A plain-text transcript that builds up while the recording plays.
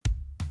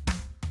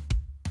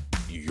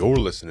You're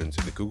listening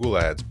to the Google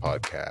Ads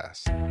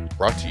Podcast,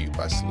 brought to you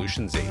by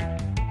Solutions 8,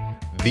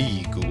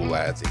 the Google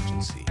Ads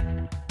agency.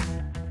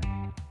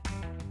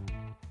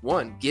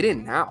 One, get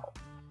in now.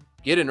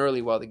 Get in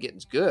early while the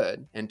getting's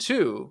good. And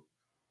two,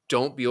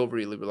 don't be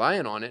overly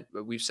reliant on it.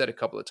 But we've said a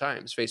couple of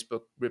times,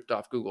 Facebook ripped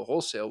off Google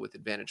wholesale with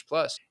Advantage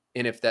Plus.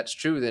 And if that's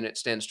true, then it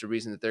stands to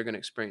reason that they're going to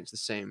experience the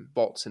same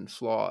faults and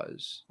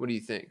flaws. What do you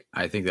think?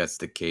 I think that's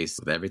the case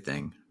with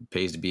everything. It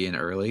pays to be in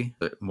early.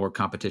 The more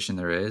competition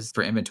there is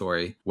for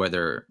inventory,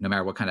 no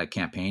matter what kind of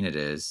campaign it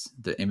is,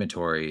 the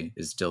inventory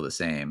is still the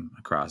same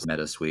across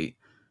Meta suite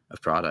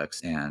of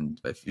products.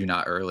 And if you're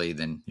not early,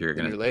 then you're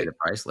going to pay the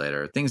price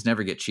later. Things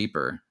never get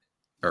cheaper.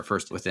 Or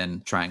first,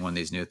 within trying one of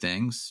these new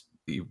things,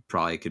 you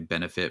probably could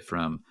benefit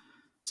from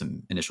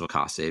some initial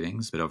cost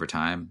savings, but over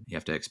time, you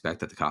have to expect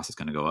that the cost is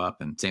going to go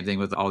up. And same thing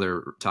with all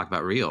their talk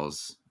about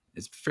Reels.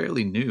 It's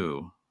fairly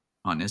new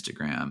on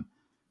Instagram,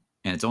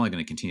 and it's only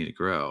going to continue to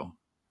grow.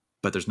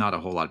 But there's not a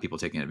whole lot of people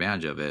taking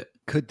advantage of it.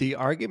 Could the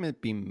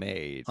argument be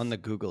made on the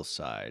Google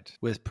side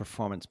with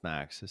Performance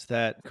Max? Is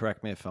that,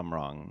 correct me if I'm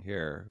wrong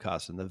here,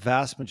 Costin, the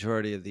vast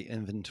majority of the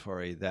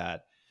inventory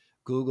that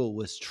Google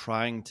was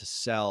trying to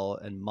sell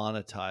and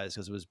monetize,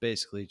 because it was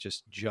basically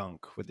just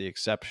junk with the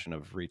exception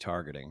of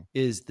retargeting,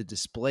 is the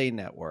display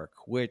network,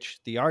 which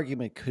the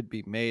argument could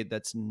be made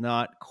that's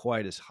not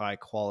quite as high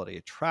quality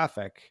of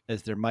traffic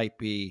as there might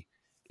be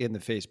in the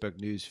Facebook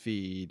news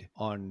feed,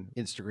 on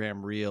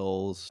Instagram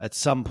Reels. At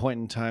some point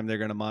in time, they're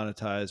going to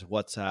monetize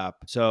WhatsApp.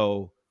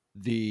 So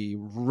the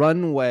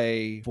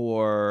runway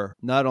for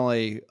not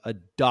only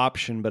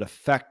adoption, but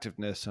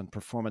effectiveness on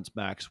Performance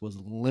Max was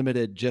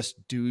limited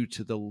just due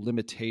to the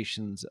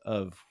limitations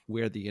of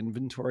where the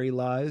inventory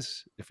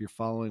lies, if you're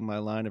following my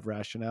line of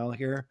rationale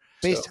here.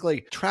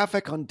 Basically,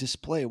 traffic on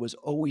display was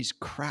always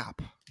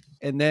crap.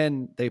 And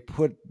then they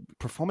put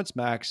Performance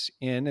Max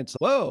in. It's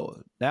like,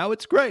 whoa, now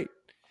it's great.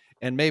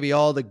 And maybe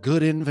all the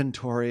good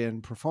inventory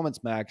in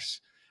Performance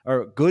Max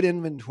or good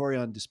inventory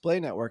on Display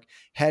Network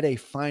had a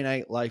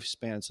finite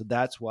lifespan. So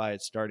that's why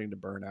it's starting to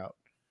burn out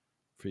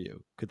for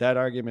you. Could that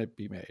argument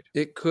be made?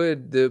 It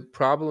could. The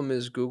problem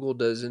is Google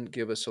doesn't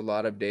give us a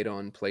lot of data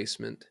on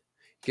placement.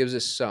 It gives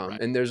us some. Right.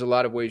 And there's a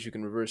lot of ways you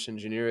can reverse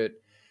engineer it,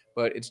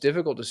 but it's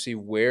difficult to see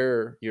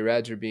where your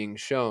ads are being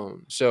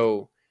shown.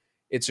 So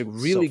it's a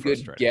really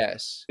good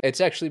guess.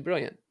 It's actually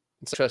brilliant.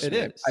 Trust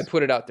me. I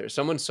put it out there.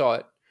 Someone saw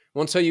it.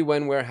 Won't tell you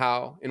when, where,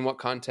 how, in what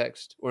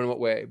context, or in what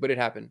way, but it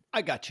happened.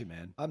 I got you,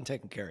 man. I'm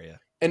taking care of you.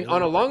 And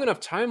on a long enough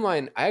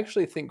timeline, I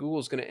actually think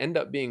Google's going to end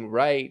up being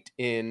right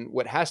in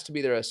what has to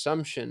be their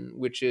assumption,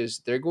 which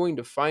is they're going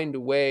to find a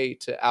way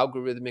to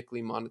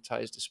algorithmically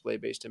monetize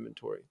display-based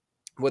inventory.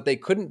 What they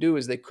couldn't do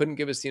is they couldn't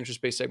give us the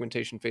interest-based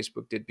segmentation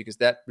Facebook did, because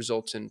that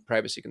results in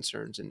privacy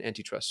concerns and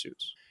antitrust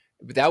suits.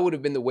 But that would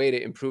have been the way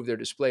to improve their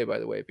display, by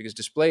the way, because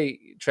display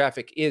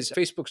traffic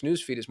Facebook's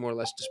newsfeed is more or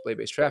less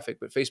display-based traffic,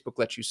 but Facebook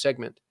lets you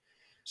segment.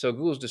 So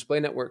Google's display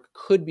network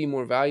could be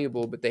more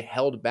valuable, but they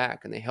held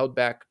back, and they held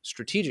back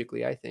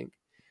strategically, I think.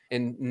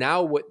 And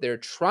now what they're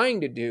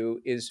trying to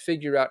do is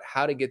figure out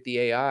how to get the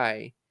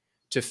AI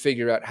to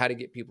figure out how to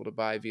get people to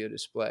buy via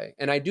display.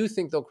 And I do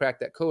think they'll crack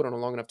that code on a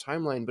long enough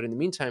timeline. But in the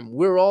meantime,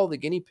 we're all the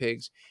guinea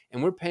pigs,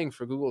 and we're paying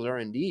for Google's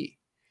R&D.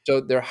 So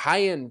they're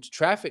high-end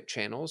traffic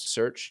channels,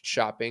 search,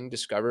 shopping,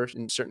 discover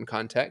in certain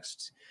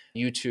contexts,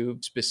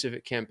 YouTube,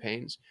 specific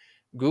campaigns.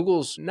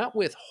 Google's not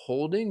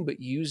withholding,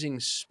 but using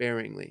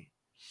sparingly.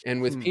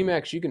 And with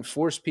PMax, you can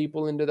force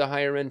people into the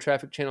higher-end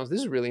traffic channels.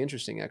 This is really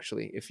interesting,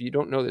 actually. If you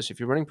don't know this, if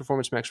you're running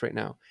Performance Max right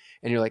now,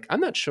 and you're like, I'm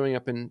not showing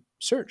up in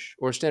search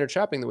or standard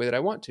shopping the way that I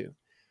want to,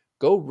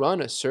 go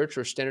run a search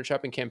or standard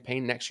shopping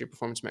campaign next to your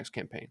Performance Max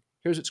campaign.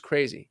 Here's what's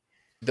crazy.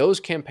 Those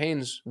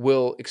campaigns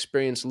will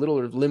experience little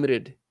or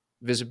limited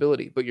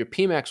visibility, but your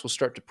PMax will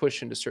start to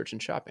push into search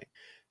and shopping.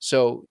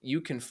 So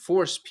you can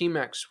force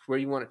PMax where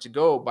you want it to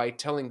go by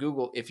telling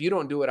Google, if you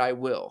don't do it, I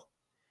will.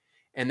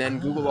 And then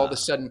Google all of a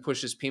sudden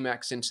pushes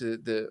PMax into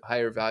the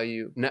higher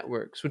value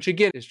networks, which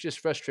again is just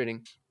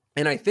frustrating.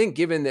 And I think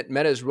given that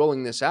Meta is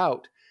rolling this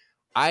out,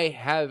 I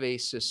have a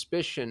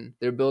suspicion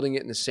they're building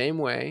it in the same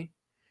way,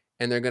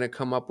 and they're going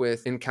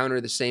to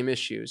encounter the same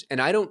issues. And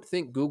I don't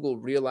think Google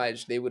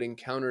realized they would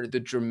encounter the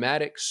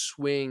dramatic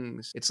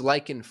swings. It's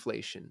like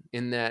inflation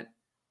in that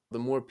the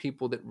more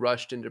people that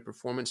rushed into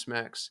Performance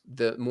Max,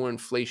 the more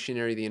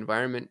inflationary the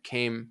environment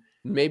came.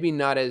 Maybe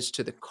not as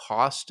to the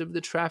cost of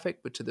the traffic,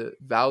 but to the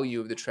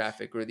value of the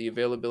traffic or the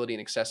availability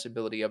and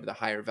accessibility of the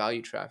higher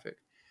value traffic.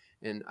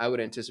 And I would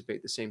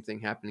anticipate the same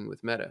thing happening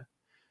with Meta.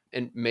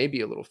 And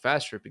maybe a little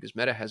faster because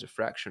Meta has a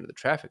fraction of the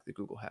traffic that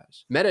Google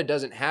has. Meta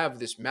doesn't have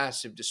this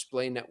massive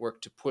display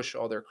network to push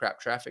all their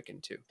crap traffic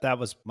into. That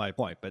was my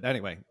point. But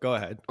anyway, go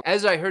ahead.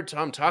 As I heard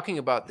Tom talking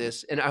about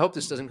this, and I hope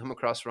this doesn't come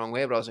across the wrong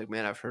way, but I was like,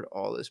 man, I've heard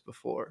all this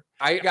before.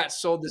 I got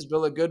sold this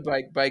bill of good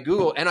by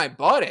Google, and I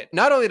bought it.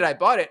 Not only did I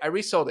bought it, I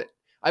resold it.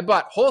 I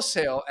bought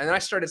wholesale, and then I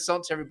started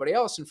selling to everybody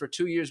else. And for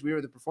 2 years, we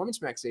were the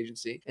Performance Max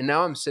agency. And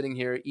now I'm sitting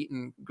here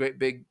eating great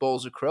big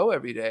bowls of crow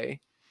every day.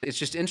 It's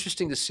just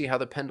interesting to see how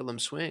the pendulum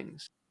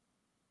swings.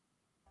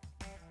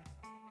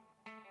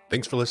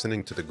 Thanks for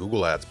listening to the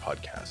Google Ads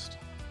podcast.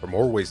 For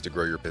more ways to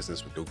grow your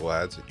business with Google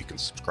Ads, you can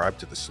subscribe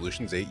to the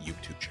Solutions 8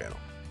 YouTube channel.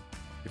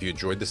 If you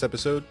enjoyed this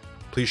episode,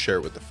 please share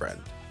it with a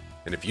friend.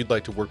 And if you'd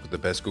like to work with the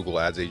best Google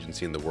Ads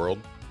agency in the world,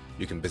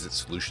 you can visit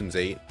Solutions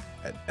 8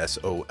 at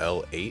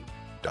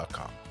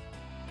sol8.com.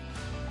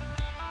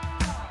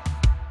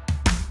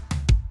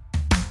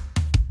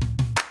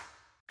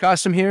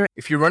 Costum here.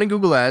 If you're running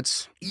Google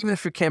Ads, even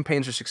if your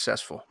campaigns are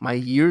successful, my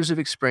years of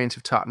experience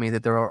have taught me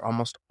that there are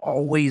almost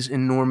always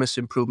enormous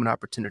improvement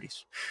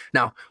opportunities.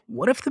 Now,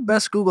 what if the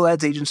best Google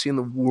Ads agency in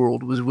the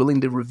world was willing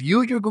to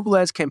review your Google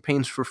Ads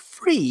campaigns for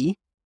free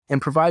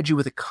and provide you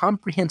with a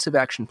comprehensive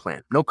action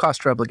plan, no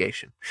cost or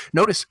obligation?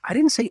 Notice, I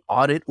didn't say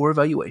audit or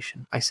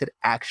evaluation. I said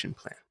action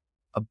plan.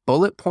 A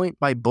bullet point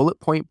by bullet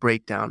point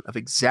breakdown of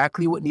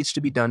exactly what needs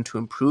to be done to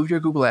improve your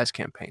Google Ads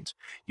campaigns.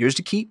 Yours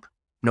to keep,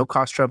 no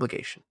cost or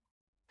obligation.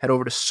 Head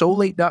over to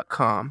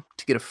sol8.com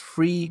to get a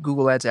free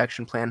Google Ads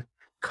action plan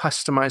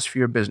customized for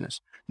your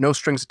business. No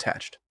strings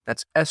attached.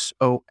 That's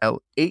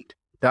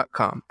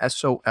sol8.com.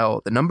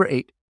 SOL, the number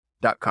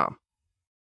 8.com.